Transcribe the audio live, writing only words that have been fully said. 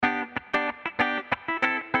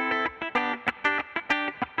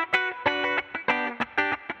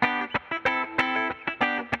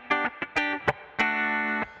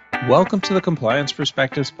Welcome to the Compliance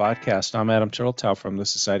Perspectives podcast. I'm Adam Turteltaub from the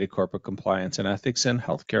Society of Corporate Compliance and Ethics and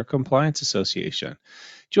Healthcare Compliance Association.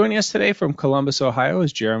 Joining us today from Columbus, Ohio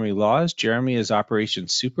is Jeremy Laws. Jeremy is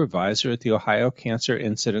Operations Supervisor at the Ohio Cancer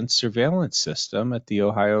Incidence Surveillance System at the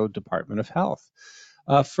Ohio Department of Health.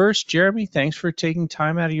 First, Jeremy, thanks for taking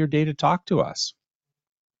time out of your day to talk to us.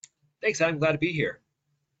 Thanks, I'm glad to be here.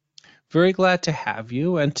 Very glad to have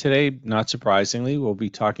you. And today, not surprisingly, we'll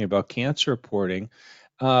be talking about cancer reporting.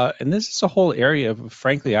 And this is a whole area,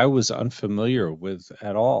 frankly, I was unfamiliar with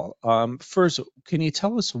at all. First, can you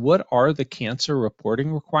tell us what are the cancer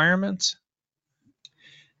reporting requirements?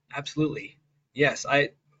 Absolutely. Yes, I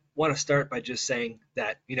want to start by just saying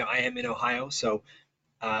that, I am in Ohio, so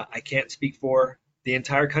I can't speak for the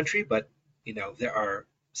entire country, but, there are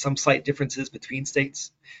some slight differences between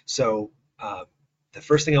states. So the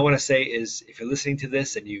first thing I want to say is if you're listening to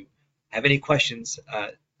this and you have any questions,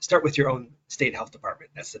 start with your own state health department.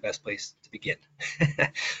 That's the best place to begin.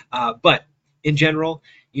 But in general,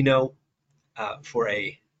 for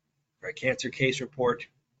a cancer case report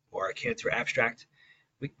or a cancer abstract,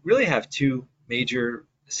 we really have two major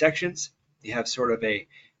sections. You have sort of a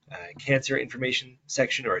cancer information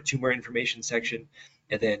section or a tumor information section,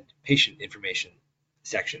 and then patient information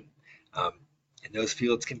section. And those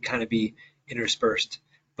fields can kind of be interspersed.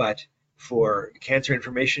 But for cancer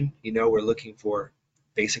information, we're looking for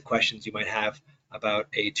basic questions you might have about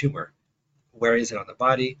a tumor. Where is it on the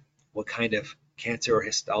body? What kind of cancer or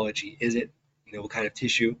histology is it? What kind of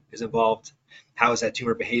tissue is involved? How is that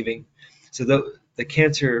tumor behaving? So the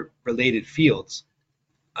cancer-related fields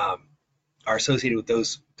are associated with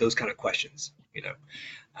those kind of questions.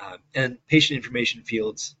 And patient information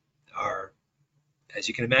fields are, as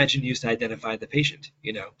you can imagine, used to identify the patient.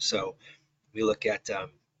 So we look at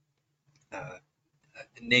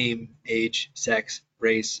name, age, sex,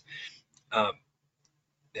 race,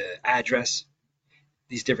 address,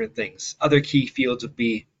 these different things. Other key fields would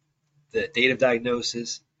be the date of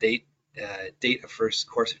diagnosis, date of first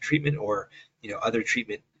course of treatment, or other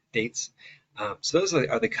treatment dates. So those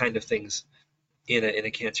are the kind of things in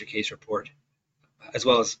a cancer case report, as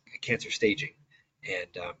well as cancer staging.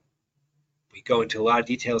 And we go into a lot of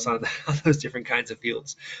details on those different kinds of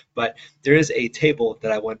fields. But there is a table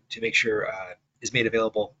that I want to make sure is made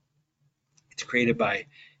available. It's created by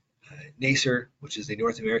NACER, which is the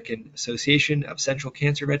North American Association of Central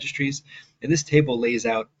Cancer Registries. And this table lays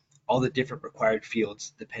out all the different required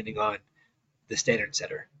fields depending on the standard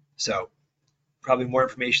setter. So probably more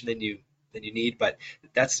information than you need, but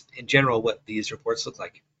that's in general what these reports look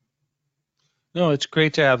like. No, it's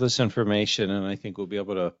great to have this information, and I think we'll be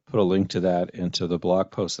able to put a link to that into the blog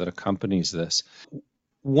post that accompanies this.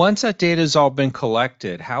 Once that data has all been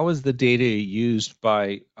collected, how is the data used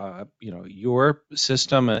by your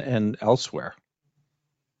system and elsewhere?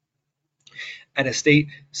 At a state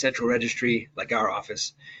central registry like our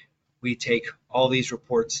office, we take all these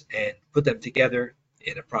reports and put them together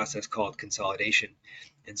in a process called consolidation.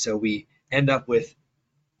 And so we end up with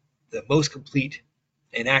the most complete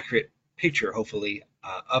and accurate picture, hopefully,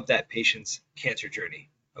 of that patient's cancer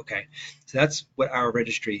journey. Okay, so that's what our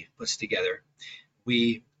registry puts together.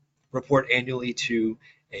 We report annually to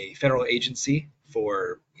a federal agency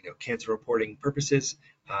for cancer reporting purposes.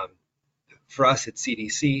 For us, it's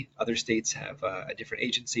CDC. Other states have a different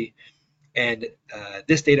agency. And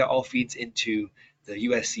this data all feeds into the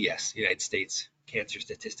USCS, United States Cancer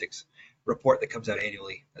Statistics report that comes out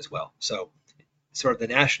annually as well. So sort of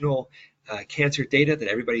the national cancer data that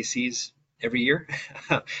everybody sees every year,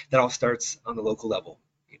 that all starts on the local level,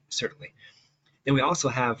 certainly. Then we also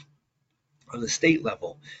have on the state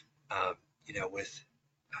level,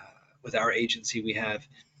 with our agency, we have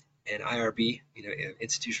an IRB,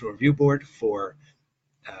 Institutional Review Board for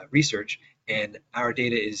research, and our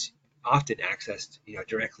data is often accessed,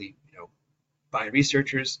 directly, by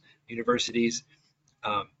researchers, universities,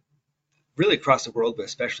 really across the world, but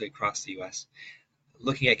especially across the U.S.,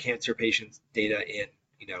 looking at cancer patients' data in,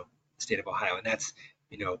 the state of Ohio, and that's,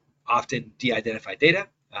 often de-identified data,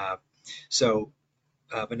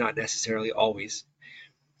 but not necessarily always.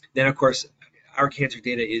 Then, of course, our cancer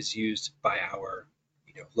data is used by our,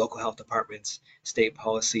 local health departments, state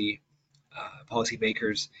policy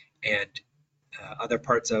makers, and other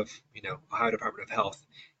parts of, Ohio Department of Health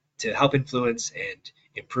to help influence and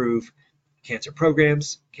improve cancer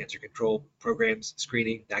programs, cancer control programs,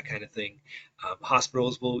 screening, that kind of thing.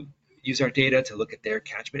 Hospitals will use our data to look at their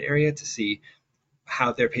catchment area to see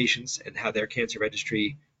how their patients and how their cancer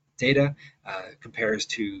registry data compares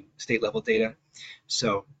to state level data.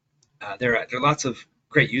 So there are lots of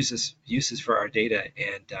great uses for our data,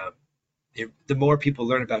 and the more people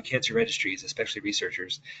learn about cancer registries, especially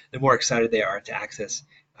researchers, the more excited they are to access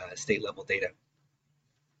state level data.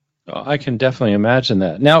 Oh, I can definitely imagine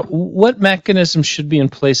that. Now, what mechanisms should be in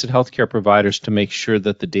place at healthcare providers to make sure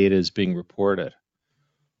that the data is being reported?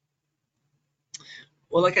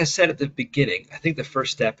 Well, like I said at the beginning, I think the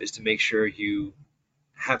first step is to make sure you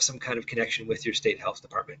have some kind of connection with your state health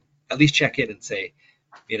department. At least check in and say,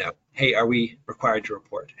 hey, are we required to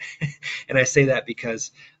report? And I say that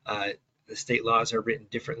because the state laws are written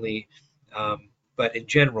differently. But in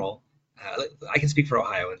general, I can speak for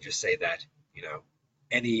Ohio and just say that,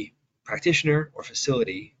 any practitioner or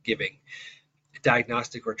facility giving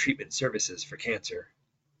diagnostic or treatment services for cancer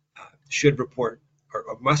should report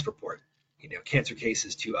or must report, cancer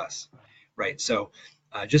cases to us, right? So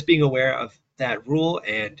just being aware of that rule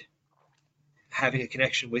and having a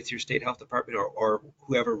connection with your state health department or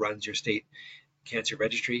whoever runs your state cancer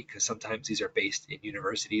registry, because sometimes these are based in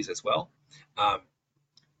universities as well.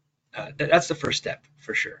 That's the first step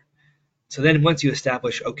for sure. So then once you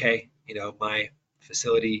establish, okay, my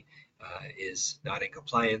facility is not in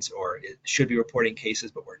compliance or it should be reporting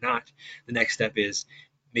cases, but we're not, the next step is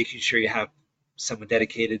making sure you have someone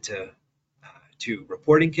dedicated to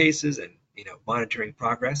reporting cases and monitoring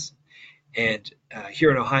progress. And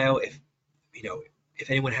here in Ohio, if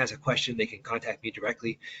anyone has a question, they can contact me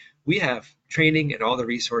directly. We have training and all the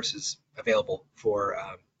resources available for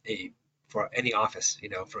any office,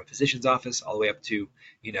 from a physician's office all the way up to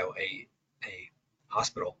a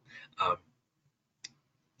hospital.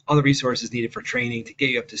 All the resources needed for training to get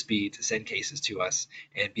you up to speed, to send cases to us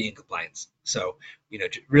and be in compliance. So,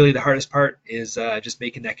 really the hardest part is just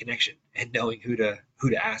making that connection and knowing who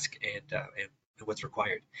to ask and what's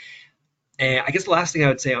required. And I guess the last thing I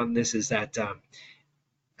would say on this is that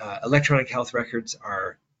electronic health records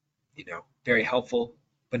are, very helpful,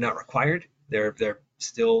 but not required. There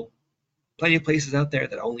still plenty of places out there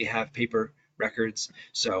that only have paper records.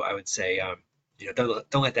 So I would say,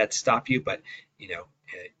 don't let that stop you. But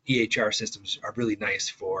EHR systems are really nice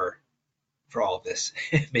for all of this,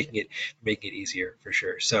 making it easier for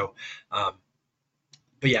sure. So, but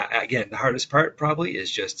yeah, again, the hardest part probably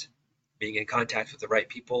is just being in contact with the right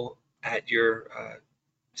people at your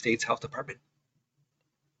state's health department.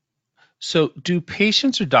 So, do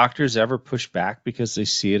patients or doctors ever push back because they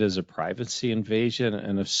see it as a privacy invasion?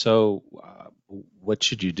 And if so, what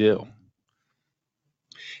should you do?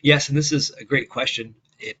 Yes, and this is a great question.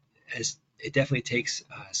 It definitely takes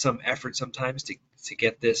some effort sometimes to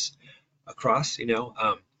get this across.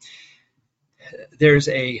 There's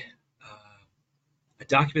a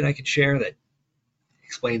document I can share that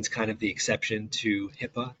explains kind of the exception to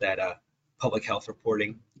HIPAA that public health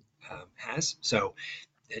reporting has. So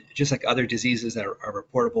just like other diseases that are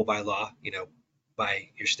reportable by law, by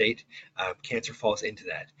your state, cancer falls into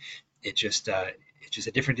that. It's just a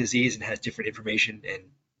different disease and has different information and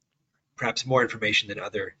perhaps more information than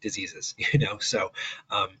other diseases. So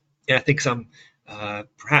and I think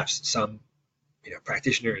perhaps some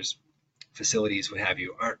practitioners, facilities, what have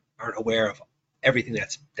you, aren't aware of everything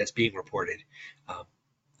that's being reported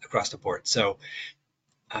across the board. So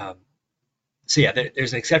yeah,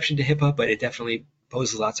 there's an exception to HIPAA, but it definitely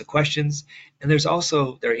poses lots of questions. And there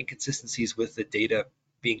are inconsistencies with the data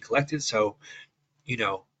being collected. So,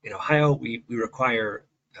 in Ohio, we require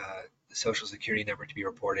the Social Security number to be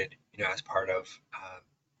reported, as part of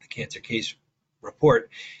the cancer case report.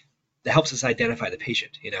 That helps us identify the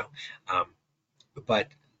patient, but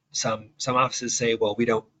some offices say, well, we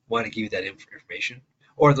don't want to give you that information,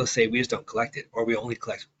 or they'll say we just don't collect it, or we only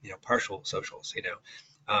collect partial socials.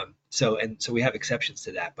 So we have exceptions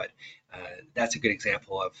to that, but that's a good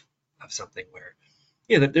example of something where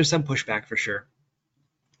there's some pushback for sure.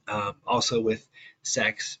 Also with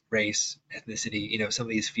sex, race, ethnicity, some of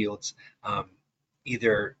these fields,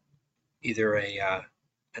 either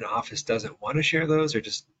an office doesn't want to share those, or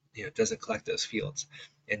just doesn't collect those fields,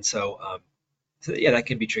 and so yeah, that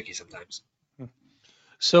can be tricky sometimes.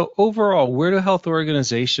 So, overall, where do health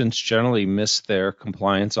organizations generally miss their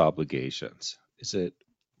compliance obligations? Is it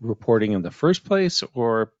reporting in the first place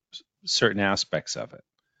or certain aspects of it?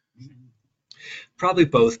 Probably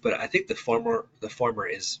both, but I think the former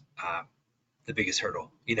is the biggest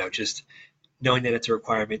hurdle. Just knowing that it's a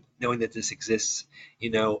requirement, knowing that this exists.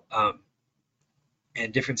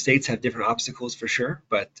 And different states have different obstacles for sure,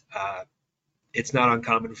 but it's not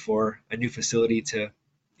uncommon for a new facility to,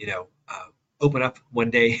 open up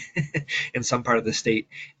one day in some part of the state,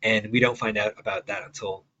 and we don't find out about that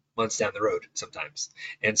until months down the road sometimes.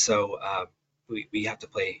 And so we have to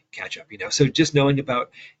play catch up. So just knowing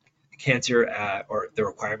about cancer or the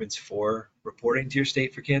requirements for reporting to your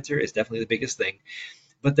state for cancer is definitely the biggest thing.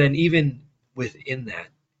 But then even within that,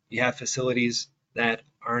 you have facilities that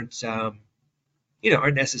aren't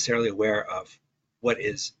necessarily aware of what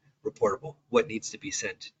is reportable, what needs to be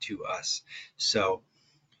sent to us. So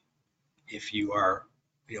if you are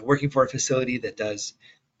working for a facility that does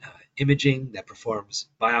imaging, that performs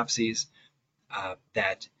biopsies,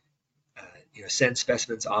 that sends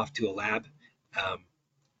specimens off to a lab,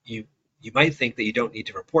 you you might think that you don't need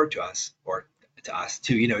to report to us or to us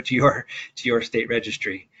to your state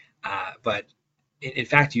registry, but in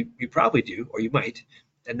fact you probably do, or you might,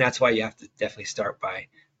 and that's why you have to definitely start by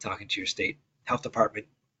talking to your state health department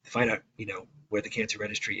to find out where the cancer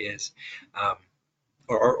registry is,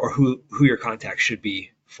 or who your contact should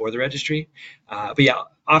be for the registry. But yeah,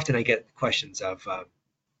 often I get questions of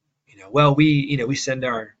well, we send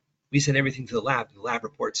everything to the lab and the lab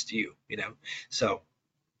reports to you, so,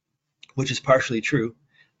 which is partially true.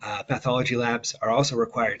 Pathology labs are also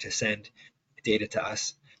required to send data to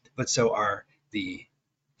us, but so are the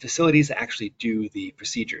facilities that actually do the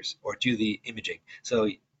procedures or do the imaging. So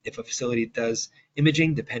if a facility does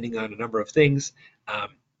imaging, depending on a number of things,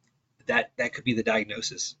 that could be the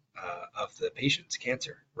diagnosis of the patient's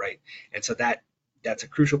cancer, right? And so that's a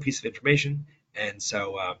crucial piece of information, and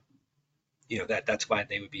so that's why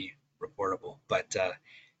they would be reportable. But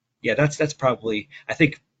yeah, that's probably, I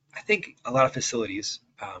think a lot of facilities,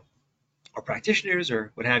 or practitioners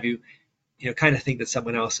or what have you, kind of think that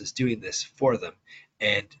someone else is doing this for them,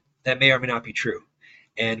 and that may or may not be true.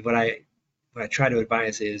 And what I try to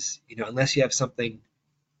advise is, unless you have something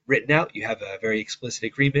written out, you have a very explicit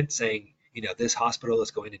agreement saying, this hospital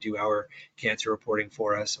is going to do our cancer reporting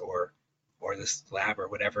for us, or this lab or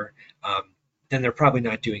whatever, then they're probably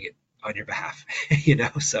not doing it on your behalf.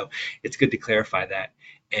 So it's good to clarify that.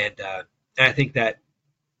 And I think that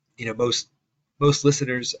most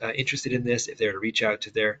listeners interested in this, if they were to reach out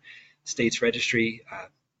to their state's registry,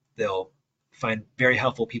 they'll find very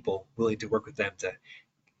helpful people willing to work with them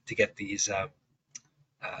to get these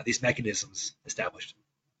mechanisms established.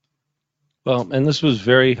 Well, and this was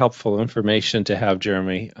very helpful information to have,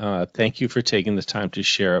 Jeremy. Thank you for taking the time to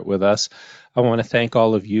share it with us. I want to thank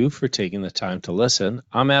all of you for taking the time to listen.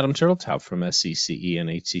 I'm Adam Turteltaub from SCCE and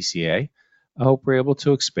HCCA. I hope we're able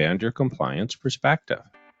to expand your compliance perspective.